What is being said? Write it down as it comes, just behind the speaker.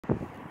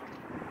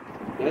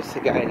That's the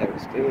guy that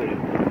was doing it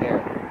right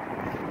there.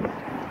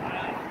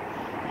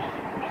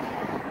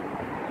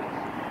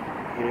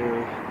 You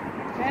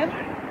know? Ted?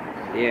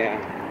 Yeah.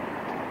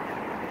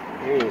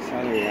 There's this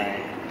other guy.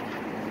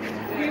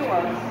 He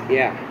was.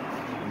 Yeah.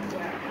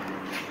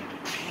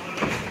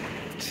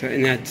 So,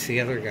 and that's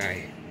the other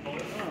guy.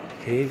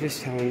 Can you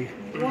just tell him?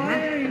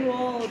 Why are you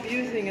all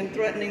abusing and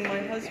threatening my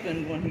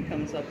husband when he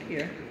comes up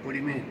here? What do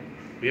you mean?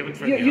 We haven't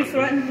threatened You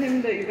threatened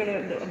him that you're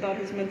gonna about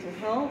his mental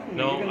health. And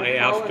No, you're gonna I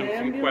call asked an him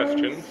some ambulance?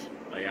 questions.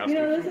 I asked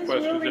him some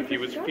questions really if he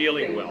was disgusting.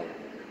 feeling well.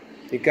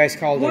 You guys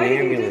called Why an did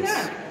you do ambulance.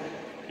 that?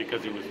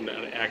 Because he was not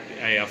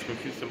I asked him a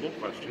few simple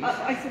questions.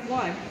 I said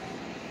why?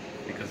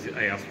 Because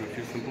I asked him a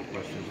few simple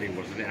questions. He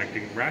wasn't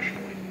acting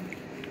rationally.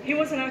 He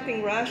wasn't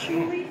acting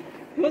rationally?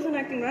 He wasn't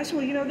acting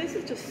rationally. You know, this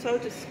is just so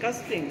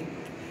disgusting.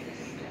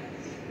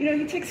 You know,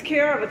 he takes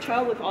care of a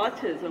child with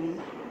autism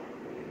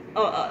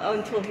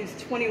until he's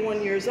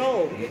 21 years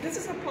old. This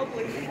is a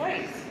public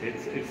place.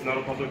 It's not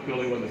a public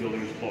building when the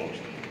building is closed.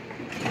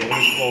 The building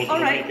is closed All on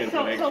the right, weekend, so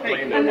and I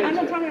explained I'm that.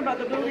 not talking about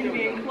the building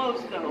being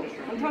closed, though.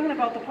 I'm talking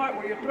about the part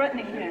where you're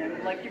threatening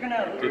him, like you're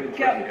gonna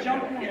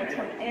jump him with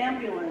some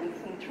ambulance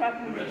and trap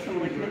him with some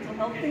like mental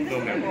health thing. This No,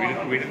 isn't ma'am,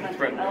 wrong we with didn't mental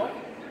threaten him. health.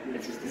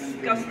 It's just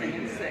disgusting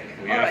and sick.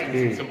 We All asked right,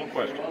 him some simple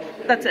questions.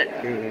 that's it.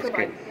 Yeah, that's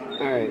Goodbye.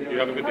 good. All right. You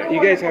have a good day.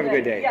 You guys have a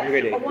good day. Yes, Have a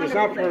good day. a It's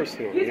wonderful not day.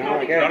 personal. He's You know, gonna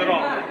I be got. Not at all.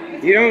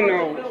 back. You don't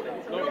know.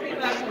 He'll be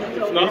back from the It's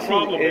building. not a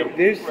problem.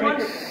 There's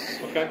like,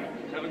 Okay.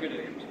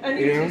 And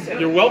you know? too, sir.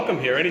 You're welcome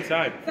here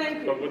anytime. Thank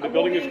you. But when the We'll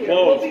building be is here.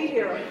 closed. We'll be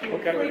here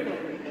Okay.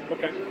 frequently.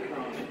 Okay.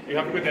 You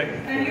have a good day.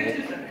 And you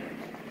too, sir.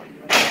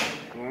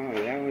 wow,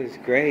 that was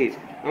great.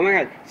 Oh my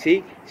God.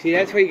 See,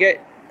 that's what you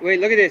get. Wait,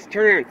 look at this.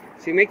 Turn around.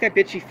 See, make that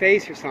bitchy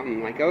face or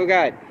something. Like, oh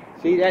God.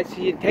 See,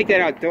 you take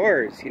that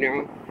outdoors. You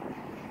know,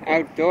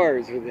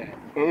 outdoors with that.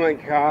 Oh my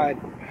God.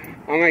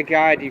 Oh my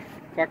God. You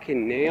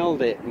fucking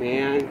nailed it,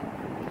 man.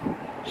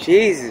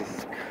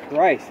 Jesus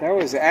Christ, that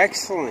was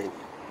excellent.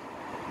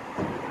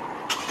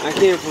 I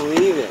can't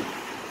believe it.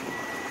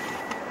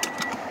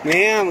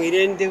 Ma'am, we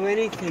didn't do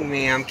anything,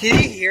 ma'am. Can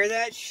you hear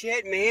that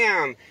shit,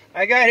 ma'am?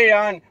 I got it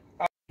on.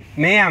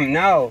 Ma'am,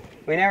 no.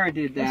 We never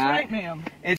did that. That's right, ma'am.